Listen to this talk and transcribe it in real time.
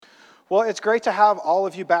Well, it's great to have all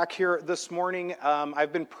of you back here this morning.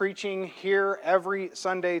 I've been preaching here every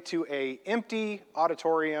Sunday to an empty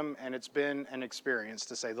auditorium, and it's been an experience,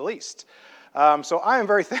 to say the least. So I am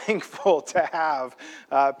very thankful to have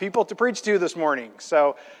people to preach to this morning.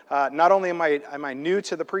 So not only am I new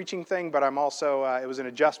to the preaching thing, but I'm also, it was an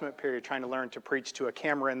adjustment period trying to learn to preach to a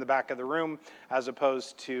camera in the back of the room as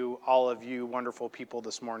opposed to all of you wonderful people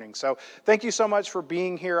this morning. So thank you so much for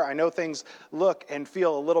being here. I know things look and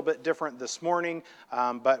feel a little bit different this morning,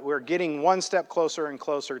 but we're getting one step closer and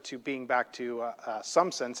closer to being back to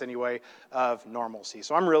some sense anyway of normalcy.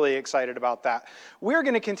 So I'm really excited about that. We're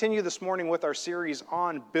going to continue this morning with our series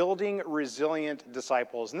on building resilient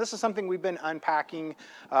disciples. And this is something we've been unpacking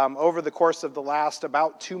over the course of the last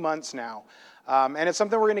about 2 months now. And it's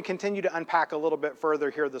something we're going to continue to unpack a little bit further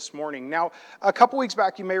here this morning. Now, a couple weeks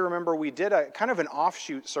back, you may remember we did a kind of an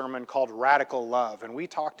offshoot sermon called Radical Love. And we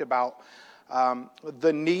talked about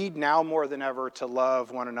the need now more than ever to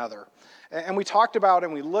love one another. And we talked about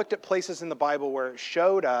and we looked at places in the Bible where it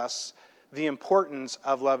showed us the importance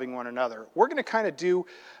of loving one another. We're going to kind of do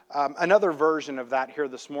another version of that here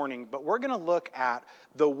this morning, but we're going to look at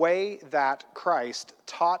the way that Christ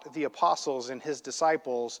taught the apostles and his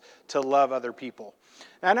disciples to love other people.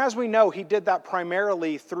 And as we know, he did that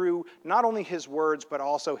primarily through not only his words, but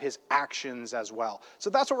also his actions as well. So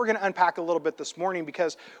that's what we're going to unpack a little bit this morning,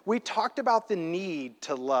 because we talked about the need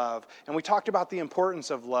to love, and we talked about the importance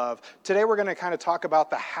of love. Today we're going to kind of talk about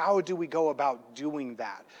the how do we go about doing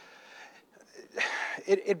that.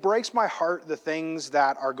 It breaks my heart, the things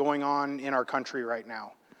that are going on in our country right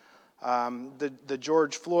now. The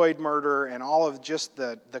George Floyd murder and all of just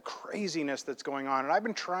the craziness that's going on. And I've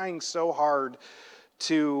been trying so hard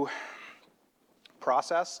to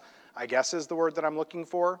process, I guess is the word that I'm looking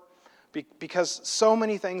for, because so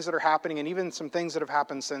many things that are happening, and even some things that have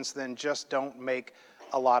happened since then, just don't make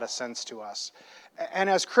a lot of sense to us. And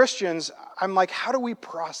as Christians, I'm like, how do we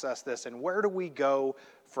process this, and where do we go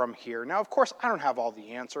from here? Now, of course, I don't have all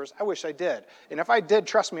the answers. I wish I did. And if I did,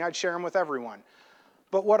 trust me, I'd share them with everyone.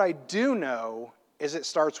 But what I do know is it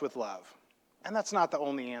starts with love. And that's not the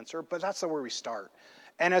only answer, but that's where we start.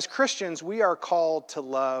 And as Christians, we are called to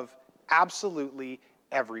love absolutely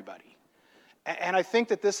everybody. And I think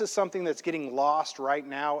that this is something that's getting lost right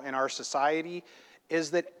now in our society, is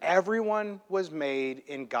that everyone was made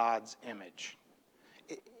in God's image.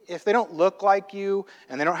 If they don't look like you,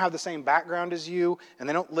 and they don't have the same background as you, and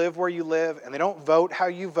they don't live where you live, and they don't vote how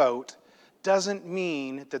you vote, doesn't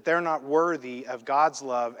mean that they're not worthy of God's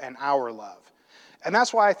love and our love. And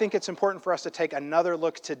that's why I think it's important for us to take another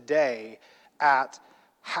look today at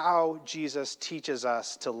how Jesus teaches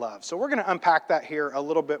us to love. So we're going to unpack that here a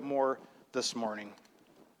little bit more this morning.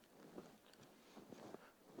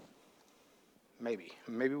 Maybe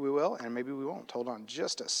we will, and maybe we won't. Hold on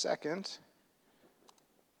just a second.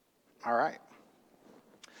 All right.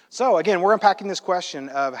 So again, we're unpacking this question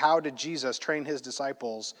of how did Jesus train his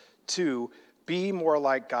disciples to be more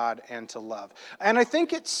like God and to love. And I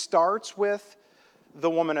think it starts with the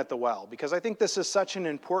woman at the well, because I think this is such an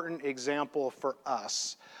important example for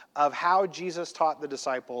us of how Jesus taught the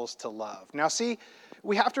disciples to love. Now see,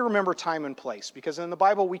 we have to remember time and place, because in the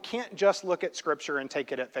Bible, we can't just look at Scripture and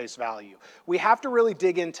take it at face value. We have to really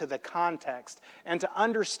dig into the context and to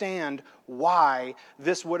understand why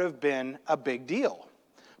this would have been a big deal.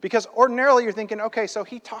 Because ordinarily you're thinking, okay, so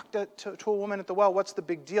he talked to a woman at the well, what's the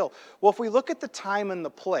big deal? Well, if we look at the time and the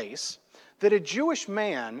place, that a Jewish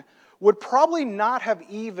man would probably not have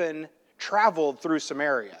even traveled through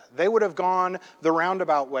Samaria. They would have gone the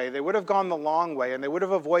roundabout way, they would have gone the long way, and they would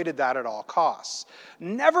have avoided that at all costs.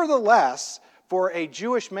 Nevertheless, for a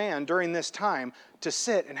Jewish man during this time to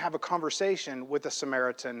sit and have a conversation with a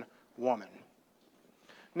Samaritan woman.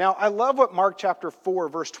 Now, I love what Mark chapter 4,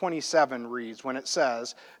 verse 27 reads when it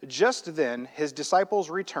says, "Just then his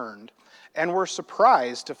disciples returned and were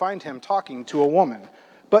surprised to find him talking to a woman.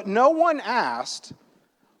 But no one asked,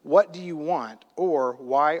 'What do you want?' or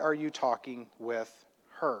 'Why are you talking with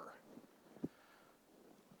her?'"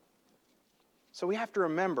 So we have to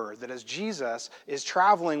remember that as Jesus is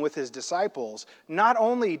traveling with his disciples, not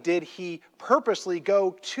only did he purposely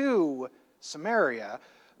go to Samaria,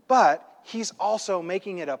 but he's also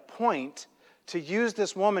making it a point to use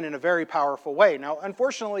this woman in a very powerful way. Now,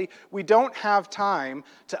 unfortunately, we don't have time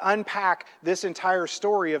to unpack this entire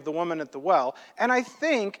story of the woman at the well, and I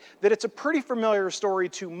think that it's a pretty familiar story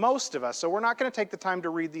to most of us, so we're not going to take the time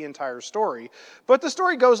to read the entire story. But the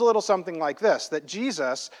story goes a little something like this, that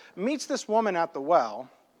Jesus meets this woman at the well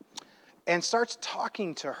and starts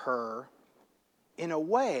talking to her in a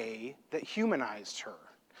way that humanized her.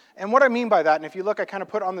 And what I mean by that, and if you look, I kind of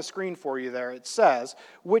put on the screen for you there, it says,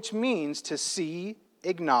 which means to see,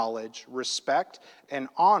 acknowledge, respect, and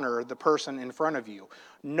honor the person in front of you,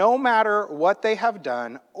 no matter what they have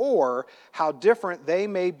done or how different they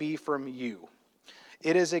may be from you.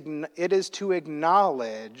 It is to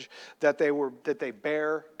acknowledge that they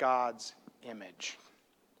bear God's image.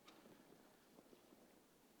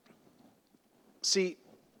 See,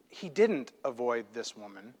 he didn't avoid this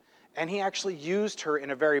woman, and he actually used her in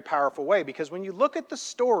a very powerful way, because when you look at the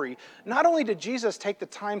story, not only did Jesus take the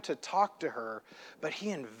time to talk to her, but he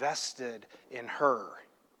invested in her,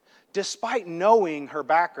 despite knowing her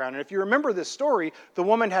background. And if you remember this story, the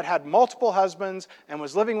woman had had multiple husbands and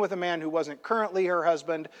was living with a man who wasn't currently her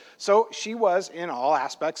husband, so she was in all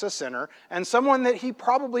aspects a sinner, and someone that he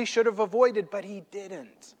probably should have avoided, but he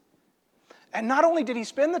didn't. And not only did he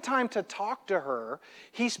spend the time to talk to her,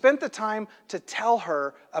 he spent the time to tell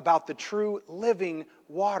her about the true living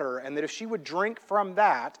water, and that if she would drink from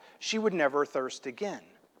that, she would never thirst again.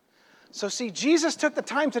 So see, Jesus took the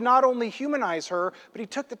time to not only humanize her, but he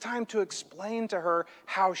took the time to explain to her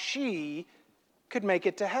how she could make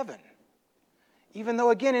it to heaven. Even though,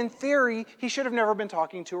 again, in theory, he should have never been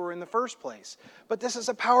talking to her in the first place. But this is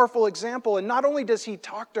a powerful example, and not only does he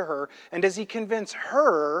talk to her, and does he convince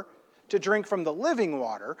her to drink from the living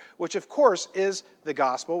water, which of course is the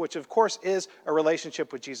gospel, which of course is a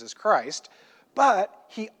relationship with Jesus Christ, but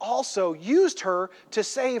he also used her to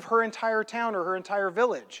save her entire town or her entire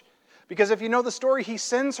village. Because if you know the story, he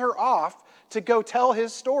sends her off to go tell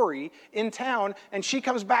his story in town, and she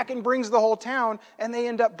comes back and brings the whole town, and they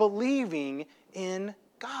end up believing in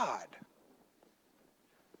God.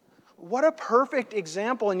 What a perfect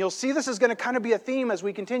example, and you'll see this is going to kind of be a theme as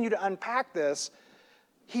we continue to unpack this.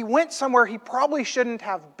 He went somewhere he probably shouldn't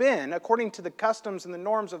have been, according to the customs and the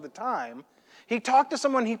norms of the time. He talked to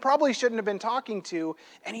someone he probably shouldn't have been talking to,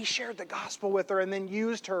 and he shared the gospel with her and then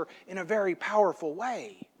used her in a very powerful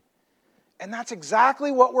way. And that's exactly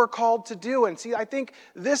what we're called to do. And see, I think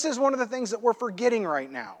this is one of the things that we're forgetting right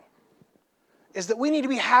now, is that we need to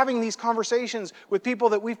be having these conversations with people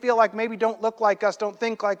that we feel like maybe don't look like us, don't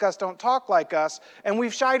think like us, don't talk like us, and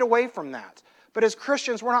we've shied away from that. But as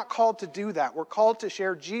Christians, we're not called to do that. We're called to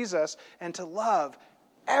share Jesus and to love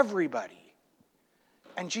everybody.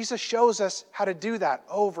 And Jesus shows us how to do that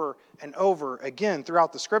over and over again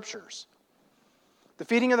throughout the Scriptures. The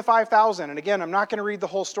feeding of the 5,000, and again, I'm not going to read the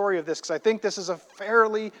whole story of this because I think this is a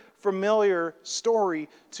fairly familiar story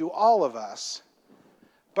to all of us.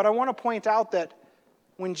 But I want to point out that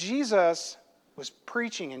when Jesus was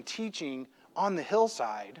preaching and teaching on the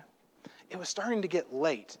hillside, it was starting to get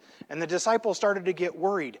late, and the disciples started to get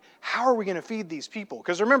worried. How are we going to feed these people?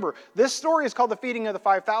 Because remember, this story is called the feeding of the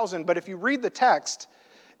 5,000, but if you read the text,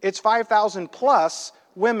 it's 5,000 plus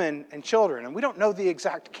women and children, and we don't know the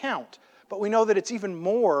exact count, but we know that it's even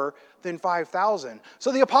more than 5,000.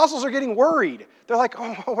 So the apostles are getting worried. They're like,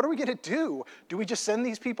 oh, what are we going to do? Do we just send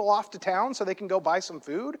these people off to town so they can go buy some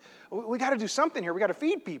food? We got to do something here. We got to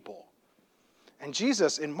feed people. And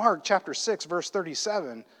Jesus, in Mark chapter 6, verse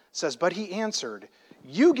 37, says, but he answered,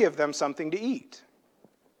 you give them something to eat.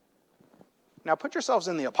 Now put yourselves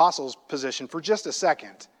in the apostles' position for just a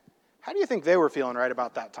second. How do you think they were feeling right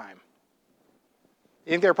about that time?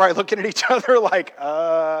 You think they were probably looking at each other like,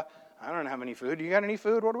 I don't have any food. You got any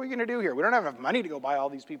food? What are we going to do here? We don't have enough money to go buy all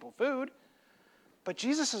these people food. But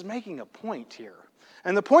Jesus is making a point here.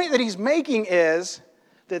 And the point that he's making is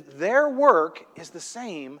that their work is the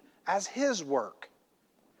same as his work.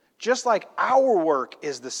 Just like our work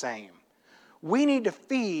is the same. We need to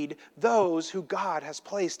feed those who God has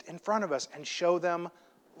placed in front of us and show them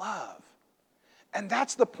love. And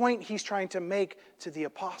that's the point he's trying to make to the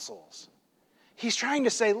apostles. He's trying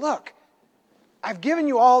to say, look, I've given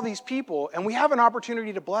you all these people, and we have an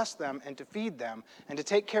opportunity to bless them and to feed them and to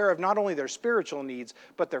take care of not only their spiritual needs,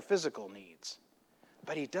 but their physical needs.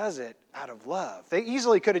 But he does it out of love. They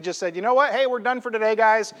easily could have just said, you know what? Hey, we're done for today,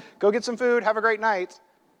 guys. Go get some food. Have a great night.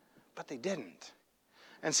 But they didn't.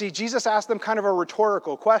 And see, Jesus asked them kind of a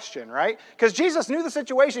rhetorical question, right? Because Jesus knew the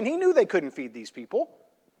situation. He knew they couldn't feed these people.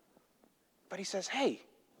 But he says, hey,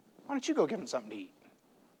 why don't you go give them something to eat?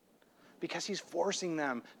 Because he's forcing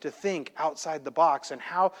them to think outside the box. And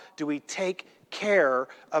how do we take care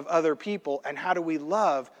of other people? And how do we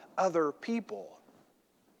love other people?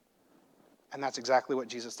 And that's exactly what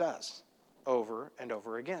Jesus does over and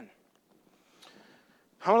over again.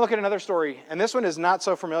 I want to look at another story, and this one is not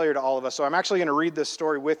so familiar to all of us, so I'm actually going to read this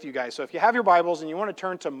story with you guys. So if you have your Bibles and you want to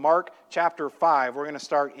turn to Mark chapter 5, we're going to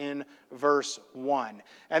start in verse 1.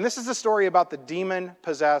 And this is the story about the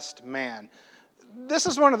demon-possessed man. this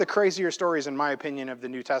is one of the crazier stories, in my opinion, of the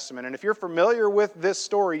New Testament. And if you're familiar with this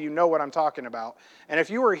story, you know what I'm talking about. And if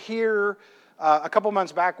you were here a couple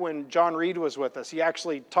months back when John Reed was with us, he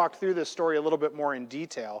actually talked through this story a little bit more in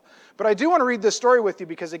detail. But I do want to read this story with you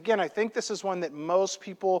because, again, I think this is one that most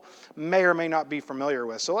people may or may not be familiar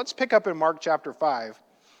with. So let's pick up in Mark chapter 5,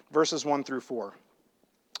 verses 1 through 4.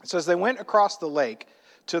 It says, they went across the lake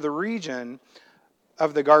to the region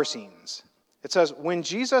of the Gerasenes. It says, when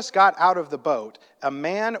Jesus got out of the boat, a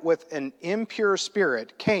man with an impure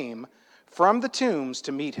spirit came from the tombs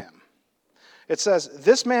to meet him. It says,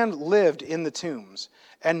 this man lived in the tombs,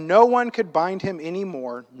 and no one could bind him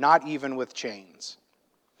anymore, not even with chains.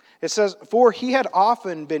 It says, for he had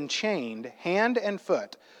often been chained hand and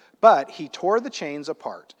foot, but he tore the chains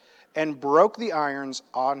apart and broke the irons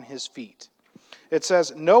on his feet. It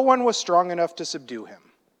says, no one was strong enough to subdue him.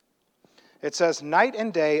 It says, night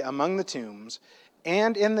and day among the tombs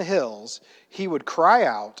and in the hills, he would cry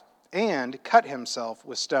out and cut himself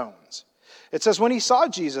with stones. It says, when he saw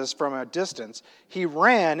Jesus from a distance, he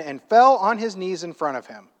ran and fell on his knees in front of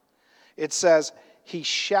him. It says, he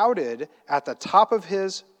shouted at the top of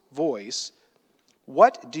his voice,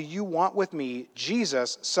 what do you want with me,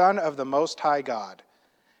 Jesus, Son of the Most High God?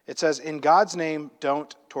 It says, in God's name,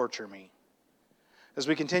 don't torture me. As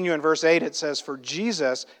we continue in verse 8, it says, for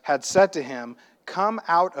Jesus had said to him, come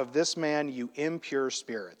out of this man, you impure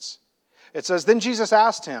spirits. It says, then Jesus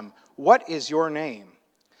asked him, what is your name?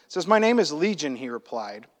 It says, my name is Legion, he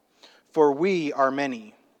replied, for we are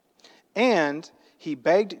many. And he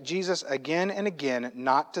begged Jesus again and again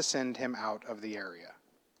not to send him out of the area.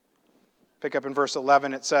 Pick up in verse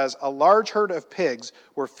 11, it says, a large herd of pigs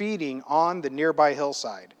were feeding on the nearby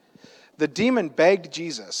hillside. The demon begged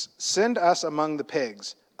Jesus, send us among the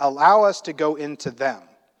pigs, allow us to go into them.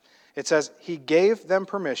 It says, he gave them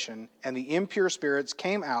permission, and the impure spirits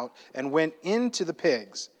came out and went into the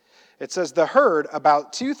pigs. It says, the herd,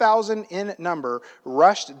 about 2,000 in number,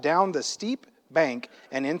 rushed down the steep bank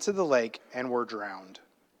and into the lake and were drowned.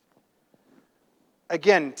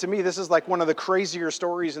 Again, to me, this is like one of the crazier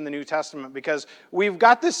stories in the New Testament because we've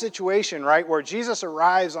got this situation, right, where Jesus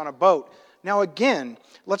arrives on a boat. Now again,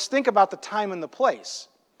 let's think about the time and the place.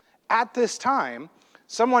 At this time,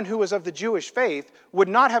 someone who was of the Jewish faith would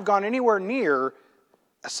not have gone anywhere near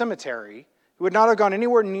a cemetery. He would not have gone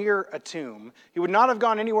anywhere near a tomb. He would not have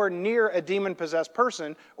gone anywhere near a demon-possessed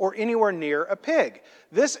person or anywhere near a pig.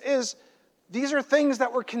 These are things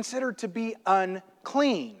that were considered to be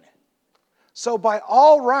unclean. So by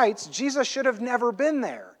all rights, Jesus should have never been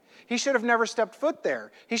there. He should have never stepped foot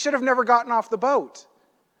there. He should have never gotten off the boat.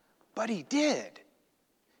 But he did.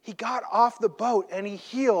 He got off the boat and he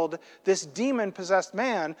healed this demon-possessed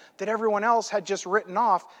man that everyone else had just written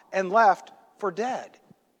off and left for dead.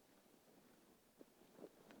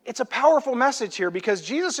 It's a powerful message here because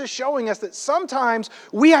Jesus is showing us that sometimes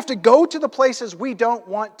we have to go to the places we don't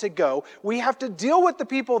want to go. We have to deal with the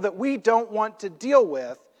people that we don't want to deal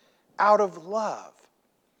with out of love,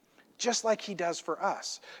 just like he does for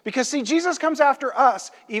us. Because see, Jesus comes after us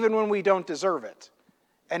even when we don't deserve it.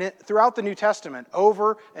 And throughout the New Testament,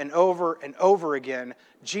 over and over and over again,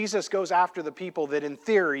 Jesus goes after the people that in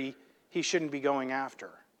theory he shouldn't be going after.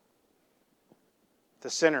 The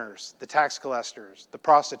sinners, the tax collectors, the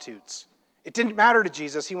prostitutes. It didn't matter to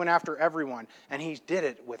Jesus. He went after everyone, and he did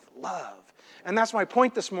it with love. And that's my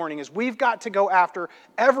point this morning, is we've got to go after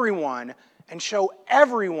everyone and show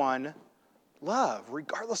everyone love,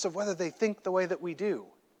 regardless of whether they think the way that we do.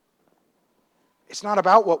 It's not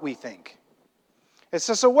about what we think. It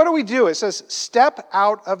says, so what do we do? It says, step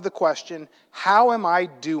out of the question, how am I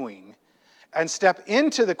doing? And step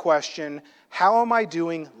into the question, how am I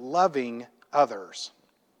doing loving others?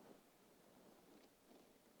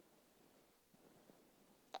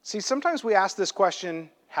 See, sometimes we ask this question,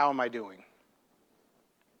 how am I doing?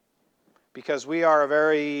 Because we are a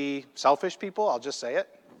very selfish people, I'll just say it,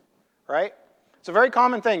 right? It's a very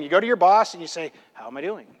common thing. You go to your boss and you say, how am I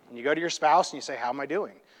doing? And you go to your spouse and you say, how am I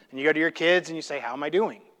doing? And you go to your kids and you say, how am I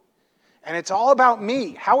doing? And it's all about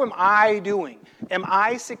me. How am I doing? Am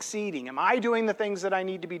I succeeding? Am I doing the things that I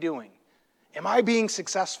need to be doing? Am I being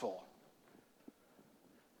successful?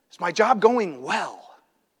 Is my job going well?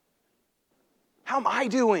 How am I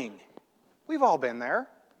doing? We've all been there,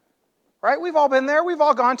 right? We've all been there. We've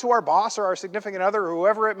all gone to our boss or our significant other or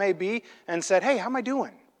whoever it may be and said, hey, how am I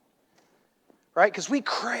doing? Right? Because we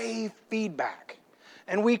crave feedback.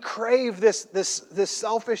 And we crave this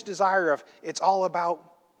selfish desire of, it's all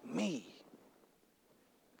about me.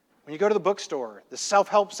 When you go to the bookstore, the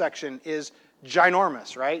self-help section is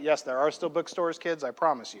ginormous, right? Yes, there are still bookstores, kids, I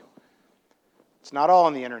promise you. It's not all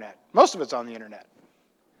on the internet. Most of it's on the internet.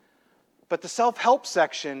 But the self-help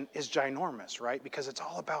section is ginormous, right? Because it's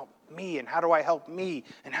all about me and how do I help me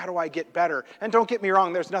and how do I get better. And don't get me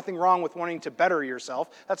wrong, there's nothing wrong with wanting to better yourself.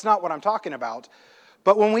 That's not what I'm talking about.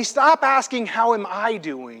 But when we stop asking, how am I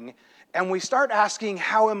doing? And we start asking,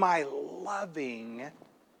 how am I loving?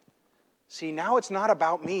 See, now it's not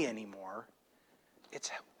about me anymore. It's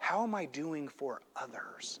how am I doing for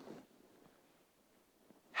others?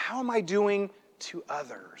 How am I doing to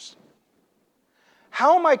others?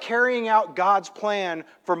 How am I carrying out God's plan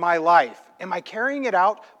for my life? Am I carrying it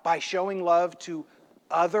out by showing love to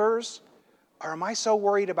others? Or am I so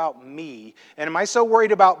worried about me? And am I so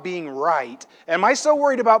worried about being right? Am I so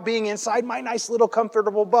worried about being inside my nice little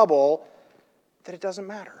comfortable bubble that it doesn't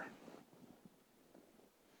matter?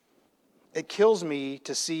 It kills me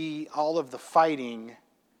to see all of the fighting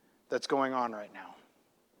that's going on right now.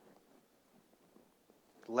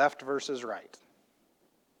 Left versus right.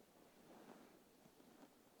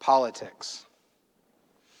 Politics.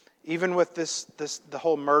 Even with the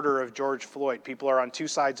whole murder of George Floyd, people are on two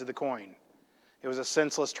sides of the coin. It was a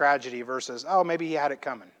senseless tragedy versus, oh, maybe he had it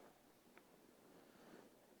coming.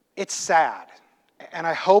 It's sad. And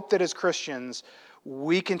I hope that as Christians,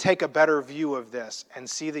 we can take a better view of this and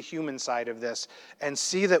see the human side of this and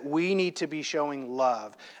see that we need to be showing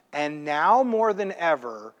love. And now more than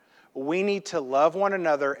ever, we need to love one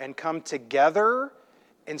another and come together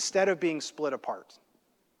instead of being split apart.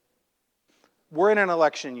 We're in an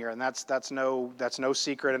election year, and that's no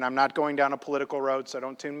secret, and I'm not going down a political road, so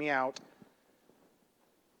don't tune me out.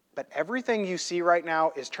 But everything you see right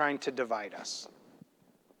now is trying to divide us.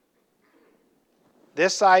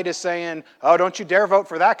 This side is saying, oh, don't you dare vote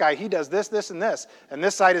for that guy. He does this, this, and this. And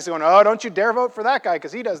this side is going, oh, don't you dare vote for that guy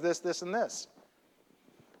because he does this, this, and this.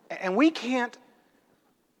 And we can't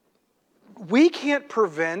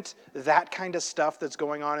prevent that kind of stuff that's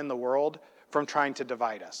going on in the world from trying to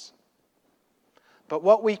divide us. But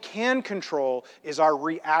what we can control is our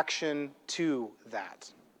reaction to that.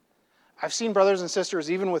 I've seen brothers and sisters,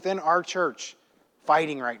 even within our church,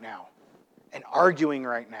 fighting right now and arguing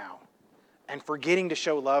right now and forgetting to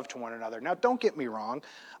show love to one another. Now, don't get me wrong.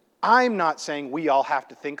 I'm not saying we all have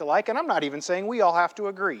to think alike, and I'm not even saying we all have to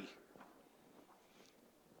agree.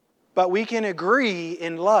 But we can agree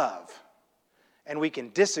in love, and we can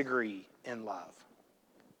disagree in love.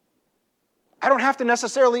 I don't have to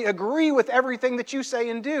necessarily agree with everything that you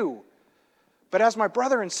say and do. But as my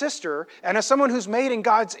brother and sister, and as someone who's made in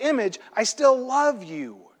God's image, I still love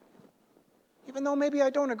you. Even though maybe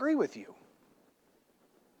I don't agree with you.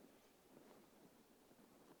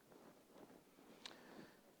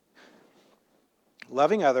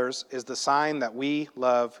 Loving others is the sign that we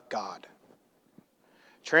love God.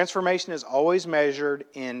 Transformation is always measured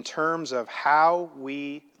in terms of how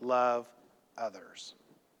we love others.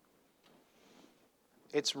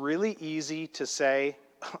 It's really easy to say,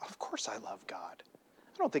 of course I love God.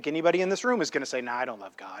 I don't think anybody in this room is going to say, no, I don't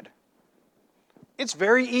love God. It's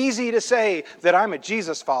very easy to say that I'm a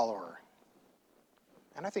Jesus follower.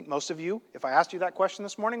 And I think most of you, if I asked you that question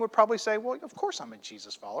this morning, would probably say, well, of course I'm a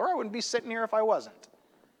Jesus follower. I wouldn't be sitting here if I wasn't.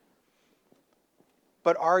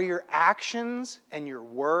 But are your actions and your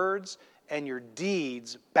words and your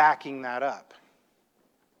deeds backing that up?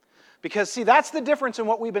 Because, see, that's the difference in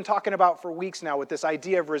what we've been talking about for weeks now with this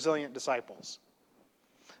idea of resilient disciples.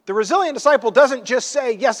 The resilient disciple doesn't just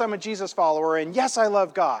say, yes, I'm a Jesus follower, and yes, I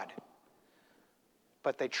love God.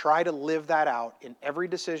 But they try to live that out in every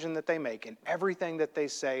decision that they make, in everything that they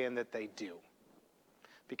say and that they do.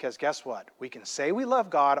 Because guess what? We can say we love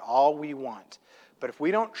God all we want, but if we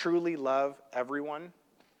don't truly love everyone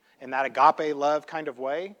in that agape love kind of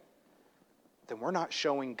way, then we're not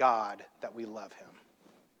showing God that we love Him.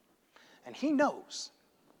 And He knows.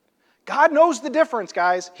 God knows the difference,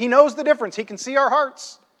 guys. He knows the difference. He can see our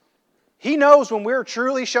hearts. He knows when we're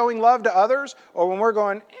truly showing love to others or when we're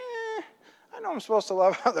going, I know I'm supposed to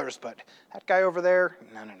love others, but that guy over there,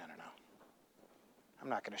 no. I'm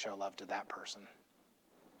not going to show love to that person.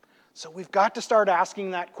 So we've got to start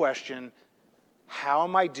asking that question, how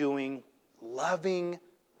am I doing loving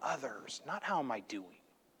others? Not how am I doing.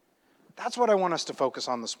 That's what I want us to focus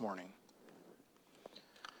on this morning.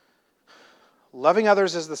 Loving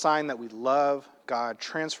others is the sign that we love God.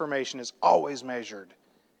 Transformation is always measured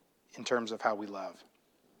in terms of how we love.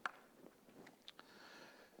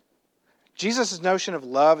 Jesus' notion of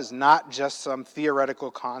love is not just some theoretical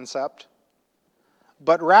concept,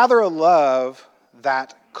 but rather a love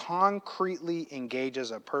that concretely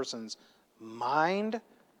engages a person's mind,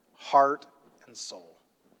 heart, and soul.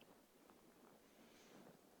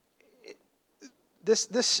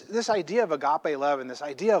 This idea of agape love and this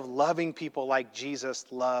idea of loving people like Jesus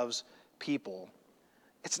loves people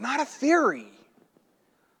It's not a theory.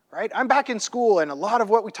 Right? I'm back in school, and a lot of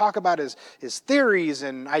what we talk about is theories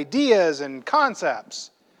and ideas and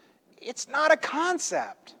concepts. It's not a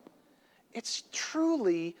concept. It's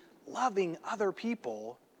truly loving other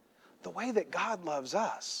people the way that God loves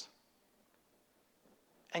us.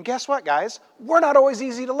 And guess what, guys? We're not always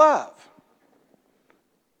easy to love.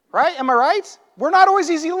 Right? Am I right? We're not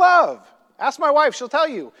always easy to love. Ask my wife, she'll tell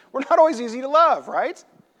you. We're not always easy to love, right?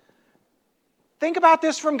 Think about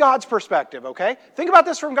this from God's perspective, okay? Think about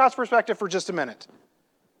this from God's perspective for just a minute.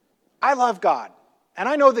 I love God, and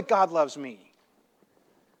I know that God loves me.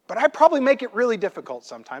 But I probably make it really difficult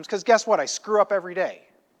sometimes, because guess what? I screw up every day.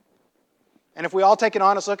 And if we all take an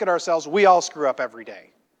honest look at ourselves, we all screw up every day.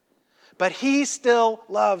 But He still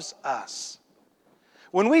loves us.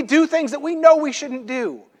 When we do things that we know we shouldn't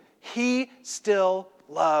do, He still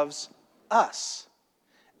loves us.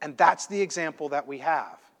 And that's the example that we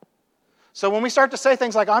have. So when we start to say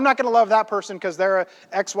things like, I'm not going to love that person because they're a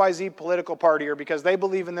XYZ political party, or because they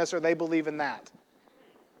believe in this or they believe in that.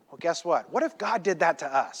 Well, guess what? What if God did that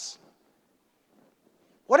to us?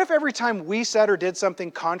 What if every time we said or did something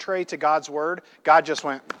contrary to God's word, God just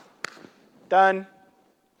went, done,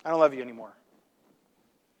 I don't love you anymore?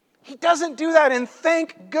 He doesn't do that, and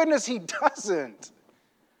thank goodness He doesn't.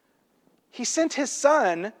 He sent His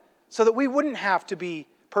Son so that we wouldn't have to be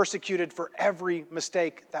persecuted for every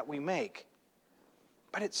mistake that we make.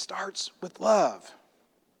 But it starts with love.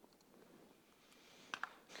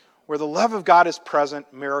 Where the love of God is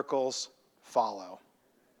present, miracles follow.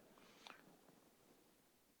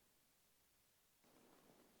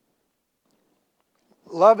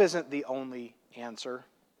 Love isn't the only answer.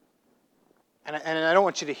 And I don't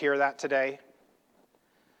want you to hear that today.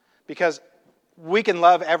 Because we can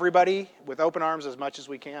love everybody with open arms as much as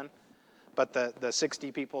we can. But the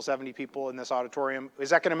 60 people, 70 people in this auditorium, is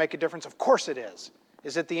that going to make a difference? Of course it is.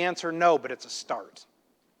 Is it the answer? No, but it's a start.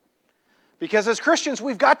 Because as Christians,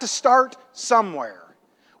 we've got to start somewhere.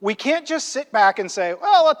 We can't just sit back and say,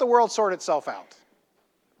 well, let the world sort itself out.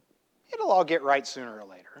 It'll all get right sooner or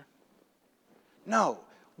later. No,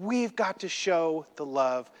 we've got to show the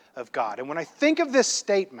love of God. And when I think of this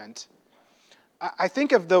statement, I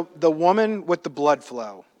think of the woman with the blood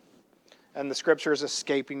flow. And the scripture is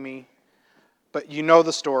escaping me. But you know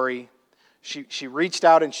the story. She reached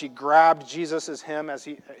out and she grabbed Jesus' hem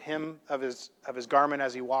of his garment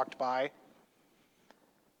as he walked by.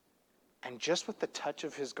 And just with the touch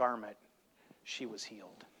of his garment, she was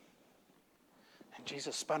healed. And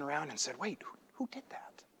Jesus spun around and said, wait, who did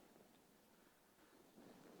that?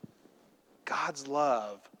 God's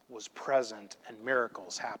love was present and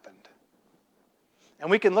miracles happened. And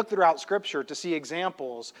we can look throughout Scripture to see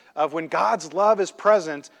examples of when God's love is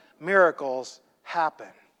present, miracles happen.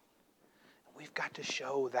 We've got to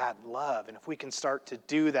show that love. And if we can start to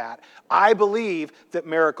do that, I believe that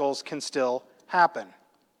miracles can still happen.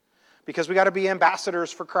 Because we got to be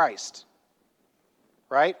ambassadors for Christ.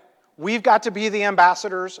 Right? We've got to be the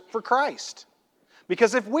ambassadors for Christ.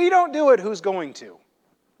 Because if we don't do it, who's going to?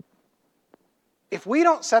 If we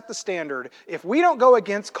don't set the standard, if we don't go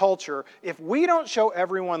against culture, if we don't show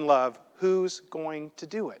everyone love, who's going to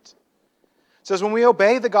do it? It says when we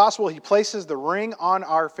obey the gospel, He places the ring on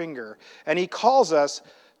our finger, and He calls us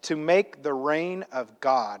to make the reign of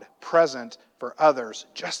God present for others,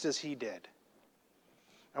 just as He did.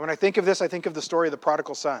 And when I think of this, I think of the story of the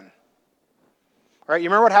prodigal son. All right, you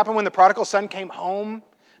remember what happened when the prodigal son came home?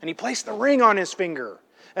 And he placed the ring on his finger.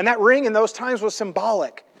 And that ring in those times was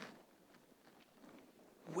symbolic.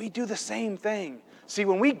 We do the same thing. See,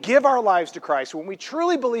 when we give our lives to Christ, when we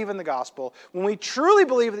truly believe in the gospel, when we truly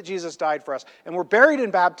believe that Jesus died for us, and we're buried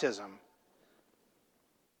in baptism,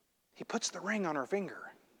 He puts the ring on our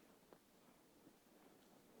finger.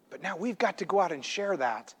 But now we've got to go out and share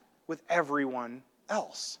that with everyone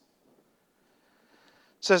else.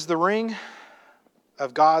 It says the ring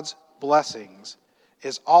of God's blessings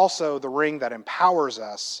is also the ring that empowers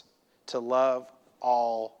us to love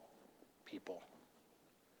all people.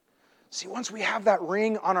 See, once we have that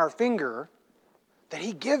ring on our finger that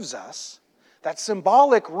He gives us, that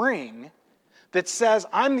symbolic ring that says,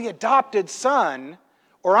 I'm the adopted son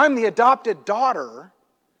or I'm the adopted daughter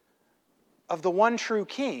of the one true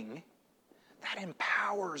King, that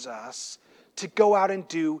empowers us to go out and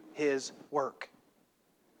do His work.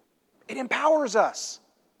 It empowers us.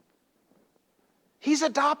 He's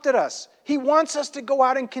adopted us. He wants us to go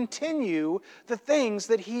out and continue the things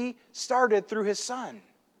that He started through His Son.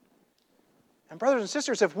 And brothers and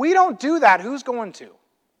sisters, if we don't do that, who's going to?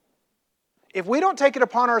 If we don't take it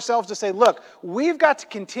upon ourselves to say, look, we've got to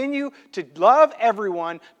continue to love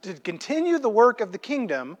everyone, to continue the work of the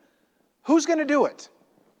kingdom, who's going to do it?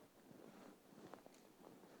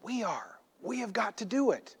 We are. We have got to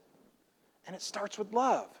do it. And it starts with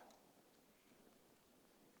love.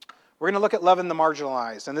 We're going to look at loving the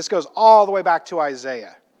marginalized. And this goes all the way back to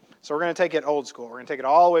Isaiah. So we're going to take it old school. We're going to take it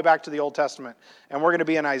all the way back to the Old Testament. And we're going to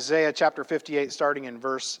be in Isaiah chapter 58, starting in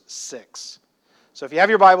verse 6. So if you have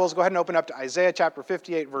your Bibles, go ahead and open up to Isaiah chapter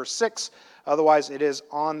 58, verse 6. Otherwise, it is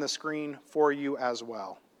on the screen for you as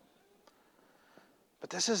well. But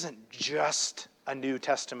this isn't just a New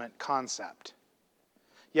Testament concept.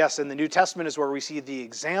 Yes, in the New Testament is where we see the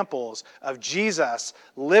examples of Jesus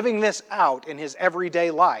living this out in his everyday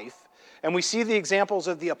life. And we see the examples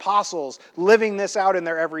of the apostles living this out in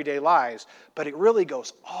their everyday lives. But it really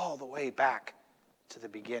goes all the way back to the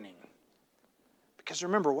beginning. Because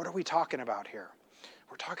remember, what are we talking about here?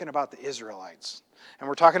 We're talking about the Israelites. And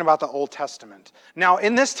we're talking about the Old Testament. Now,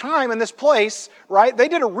 in this time, in this place, right, they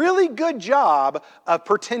did a really good job of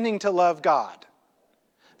pretending to love God.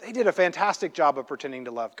 They did a fantastic job of pretending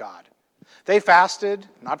to love God. They fasted,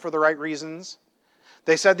 not for the right reasons.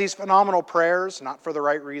 They said these phenomenal prayers, not for the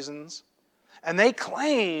right reasons. And they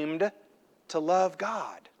claimed to love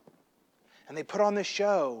God. And they put on this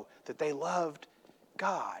show that they loved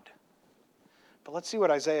God. But let's see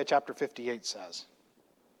what Isaiah chapter 58 says.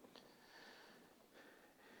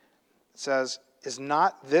 It says, "Is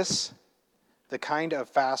not this the kind of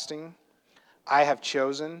fasting I have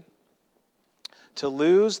chosen? To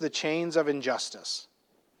loose the chains of injustice,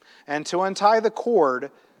 and to untie the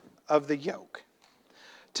cord of the yoke,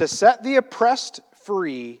 to set the oppressed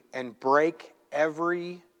free and break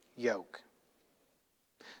every yoke."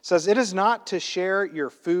 It says, "It is not to share your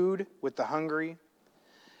food with the hungry,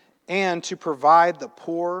 and to provide the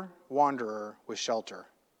poor wanderer with shelter."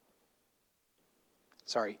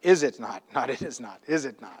 Sorry, is it not? Not it is not. Is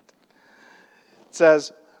it not? It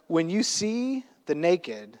says, "When you see the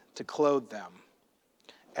naked, to clothe them,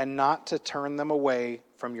 and not to turn them away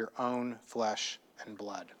from your own flesh and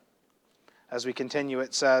blood." As we continue,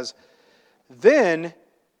 it says, "Then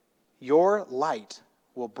your light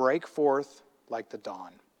will break forth like the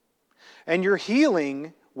dawn, and your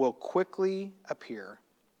healing will quickly appear.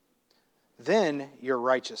 Then your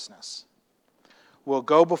righteousness will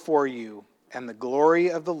go before you, and the glory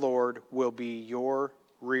of the Lord will be your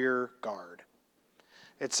rear guard."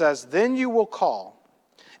 It says, "Then you will call,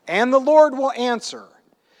 and the Lord will answer."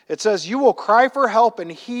 It says, "You will cry for help,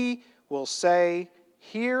 and he will say,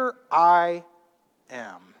 'Here I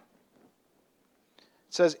am.'"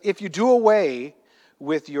 It says, "If you do away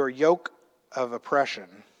with your yoke of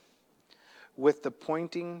oppression, with the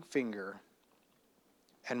pointing finger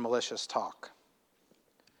and malicious talk,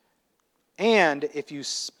 and if you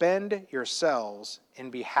spend yourselves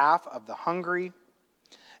in behalf of the hungry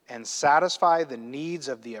and satisfy the needs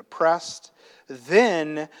of the oppressed,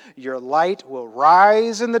 then your light will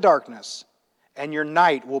rise in the darkness, and your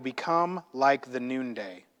night will become like the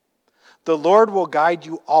noonday. The Lord will guide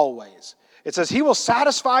you always." It says, "He will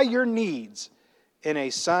satisfy your needs in a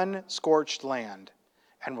sun-scorched land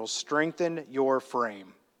and will strengthen your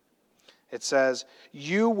frame." It says,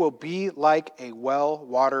 "You will be like a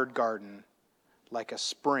well-watered garden, like a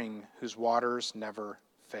spring whose waters never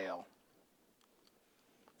fail."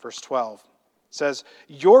 Verse 12 says,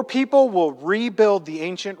 "Your people will rebuild the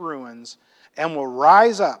ancient ruins and will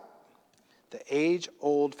rise up the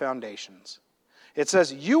age-old foundations." It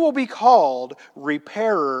says, "You will be called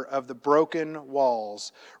repairer of the broken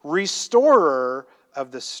walls, restorer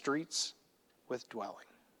of the streets with dwelling."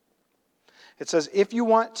 It says, if you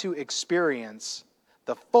want to experience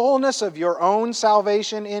the fullness of your own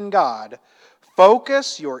salvation in God,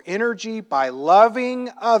 focus your energy by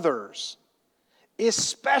loving others,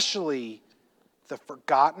 especially the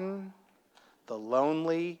forgotten, the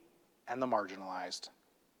lonely, and the marginalized.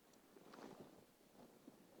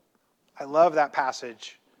 I love that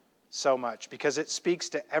passage so much because it speaks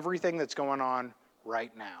to everything that's going on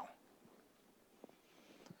right now.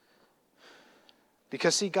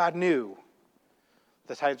 Because, see, God knew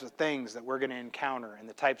the types of things that we're going to encounter and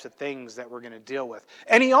the types of things that we're going to deal with.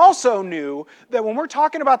 And He also knew that when we're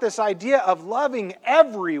talking about this idea of loving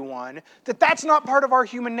everyone, that that's not part of our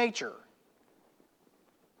human nature.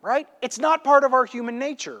 Right? It's not part of our human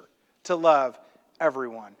nature to love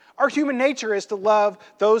everyone. Our human nature is to love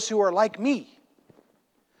those who are like me.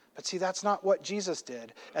 But see, that's not what Jesus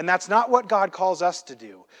did, and that's not what God calls us to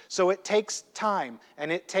do. So it takes time,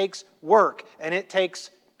 and it takes work, and it takes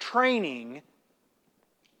training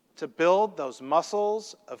to build those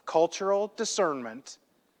muscles of cultural discernment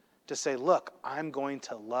to say, look, I'm going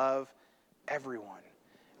to love everyone.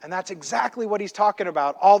 And that's exactly what he's talking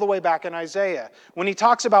about all the way back in Isaiah. When he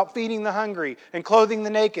talks about feeding the hungry and clothing the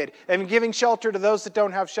naked and giving shelter to those that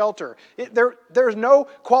don't have shelter. There's no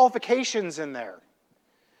qualifications in there.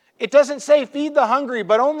 It doesn't say feed the hungry,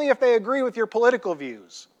 but only if they agree with your political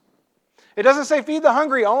views. It doesn't say feed the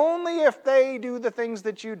hungry only if they do the things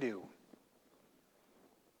that you do.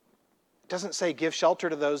 It doesn't say give shelter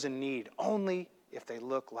to those in need only if they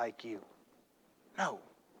look like you. No.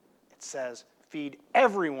 It says feed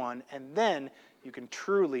everyone, and then you can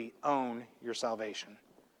truly own your salvation.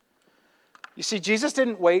 You see, Jesus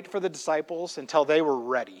didn't wait for the disciples until they were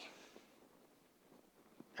ready.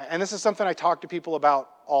 And this is something I talk to people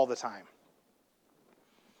about all the time.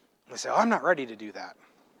 They say, I'm not ready to do that.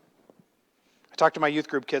 I talk to my youth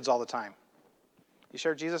group kids all the time. You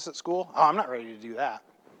share Jesus at school? Oh, I'm not ready to do that.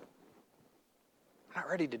 I'm not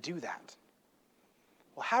ready to do that.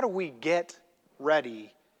 Well, how do we get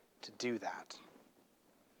ready to do that?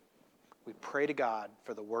 We pray to God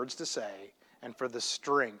for the words to say and for the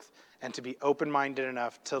strength and to be open-minded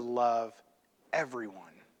enough to love everyone.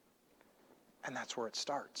 And that's where it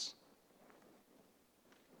starts.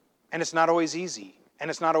 And it's not always easy,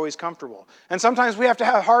 and it's not always comfortable. And sometimes we have to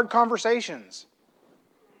have hard conversations.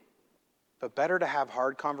 But better to have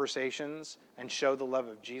hard conversations and show the love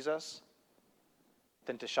of Jesus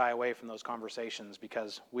than to shy away from those conversations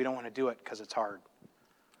because we don't want to do it because it's hard.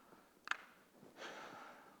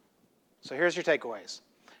 So here's your takeaways.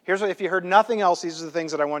 If you heard nothing else, these are the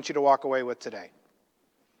things that I want you to walk away with today.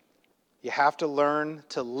 You have to learn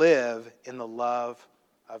to live in the love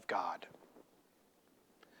of God.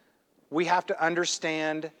 We have to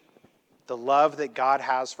understand the love that God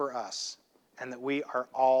has for us and that we are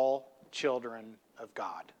all children of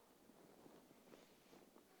God.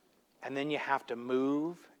 And then you have to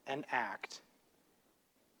move and act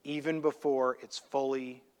even before it's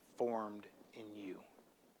fully formed in you.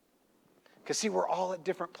 Because see, we're all at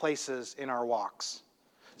different places in our walks.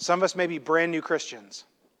 Some of us may be brand new Christians.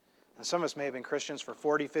 And some of us may have been Christians for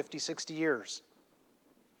 40, 50, 60 years.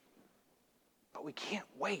 But we can't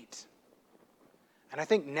wait. And I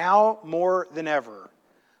think now more than ever,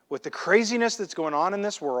 with the craziness that's going on in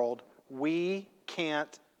this world, we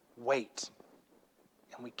can't wait.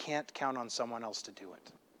 And we can't count on someone else to do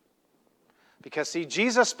it. Because see,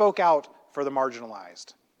 Jesus spoke out for the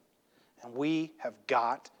marginalized. And we have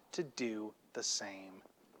got to do the same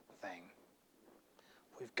thing.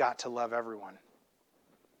 We've got to love everyone.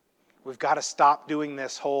 We've got to stop doing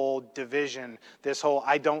this whole division, this whole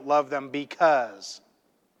I don't love them because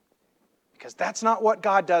that's not what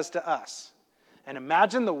God does to us. And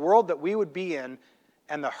imagine the world that we would be in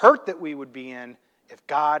and the hurt that we would be in if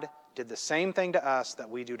God did the same thing to us that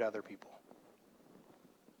we do to other people.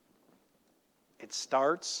 It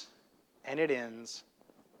starts and it ends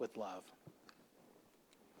with love.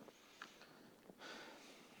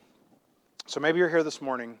 So maybe you're here this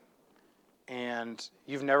morning and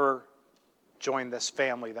you've never joined this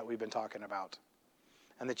family that we've been talking about,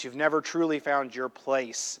 and that you've never truly found your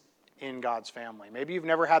place in God's family. Maybe you've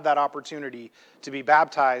never had that opportunity to be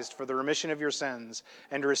baptized for the remission of your sins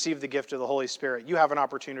and to receive the gift of the Holy Spirit. You have an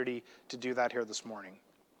opportunity to do that here this morning.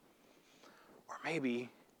 Or maybe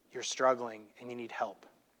you're struggling and you need help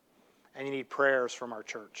and you need prayers from our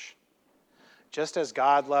church. Just as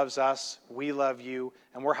God loves us, we love you,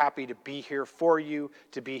 and we're happy to be here for you,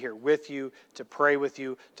 to be here with you, to pray with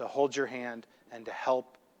you, to hold your hand, and to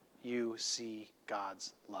help you see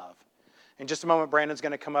God's love. In just a moment, Brandon's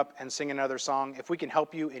going to come up and sing another song. If we can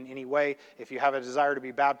help you in any way, if you have a desire to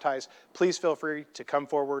be baptized, please feel free to come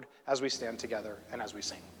forward as we stand together and as we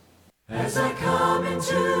sing. As I come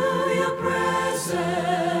into your presence,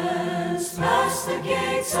 past the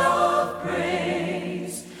gates of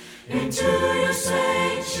praise, into your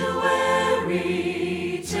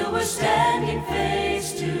sanctuary, till we're standing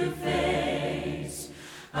face to face.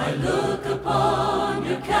 I look upon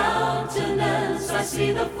your countenance, I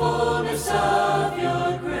see the fullness of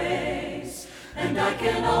your grace, and I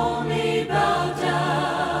can only bow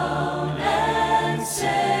down